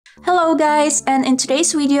Hello guys, and in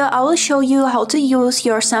today's video I will show you how to use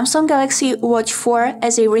your Samsung Galaxy Watch 4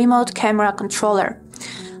 as a remote camera controller.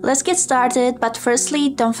 Let's get started, but firstly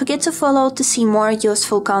don't forget to follow to see more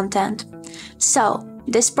useful content. So,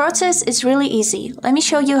 this process is really easy. Let me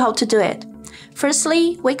show you how to do it.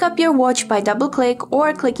 Firstly, wake up your watch by double-click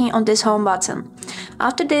or clicking on this home button.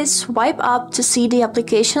 After this, swipe up to see the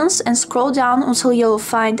applications and scroll down until you'll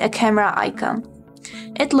find a camera icon.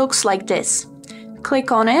 It looks like this.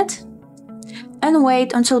 Click on it and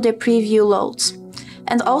wait until the preview loads.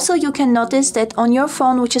 And also you can notice that on your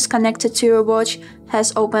phone, which is connected to your watch,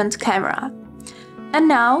 has opened camera. And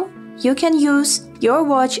now you can use your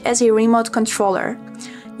watch as a remote controller.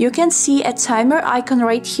 You can see a timer icon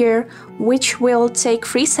right here, which will take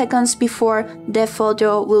 3 seconds before the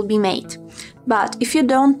photo will be made. But if you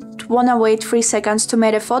don't want to wait 3 seconds to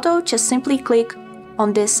make a photo, just simply click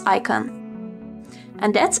on this icon.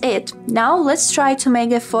 And that's it. Now let's try to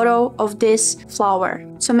make a photo of this flower.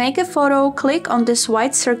 To make a photo, click on this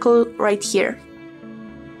white circle right here.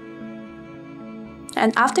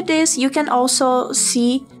 And after this, you can also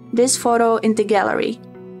see this photo in the gallery.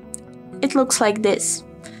 It looks like this.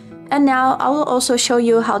 And now I will also show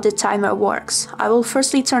you how the timer works. I will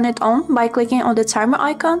firstly turn it on by clicking on the timer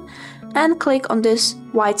icon and click on this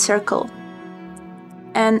white circle.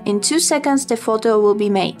 And in 2 seconds the photo will be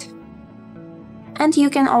made. And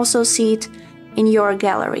you can also see it in your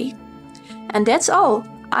gallery. And that's all.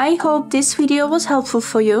 I hope this video was helpful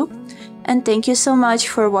for you, and thank you so much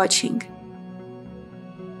for watching.